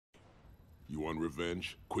You want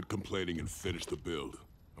revenge? Quit complaining and finish the build.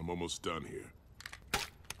 I'm almost done here.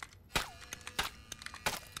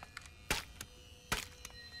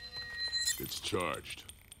 It's charged.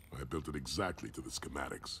 I built it exactly to the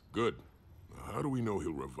schematics. Good. Now, how do we know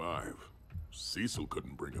he'll revive? Cecil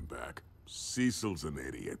couldn't bring him back. Cecil's an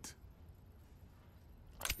idiot.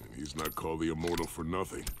 And he's not called the Immortal for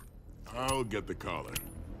nothing. I'll get the collar.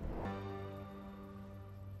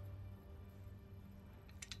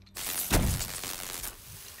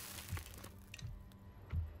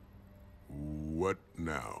 What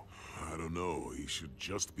now? I don't know. He should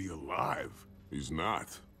just be alive. He's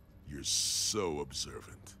not. You're so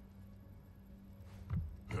observant.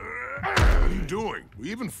 What are you doing?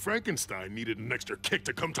 Even Frankenstein needed an extra kick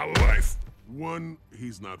to come to life. 1,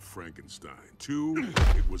 he's not Frankenstein. 2,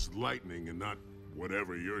 it was lightning and not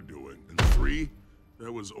whatever you're doing. And 3,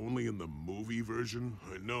 that was only in the movie version.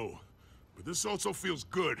 I know, but this also feels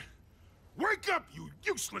good. Wake up, you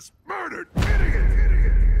useless, murdered idiot!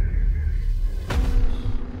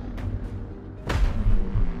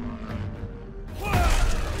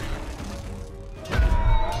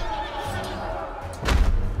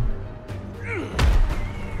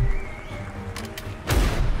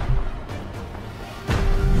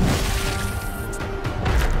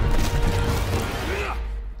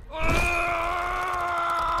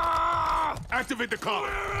 Activate the collar!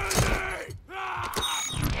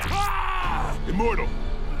 Immortal,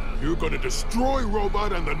 you're gonna destroy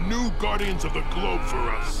Robot and the new Guardians of the Globe for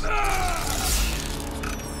us.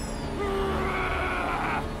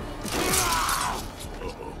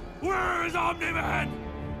 Uh-oh. Where is Omni-Man?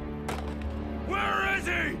 Where is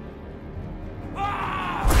he?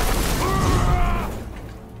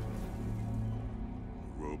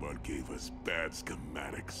 Robot gave us bad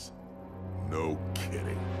schematics. No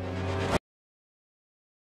kidding.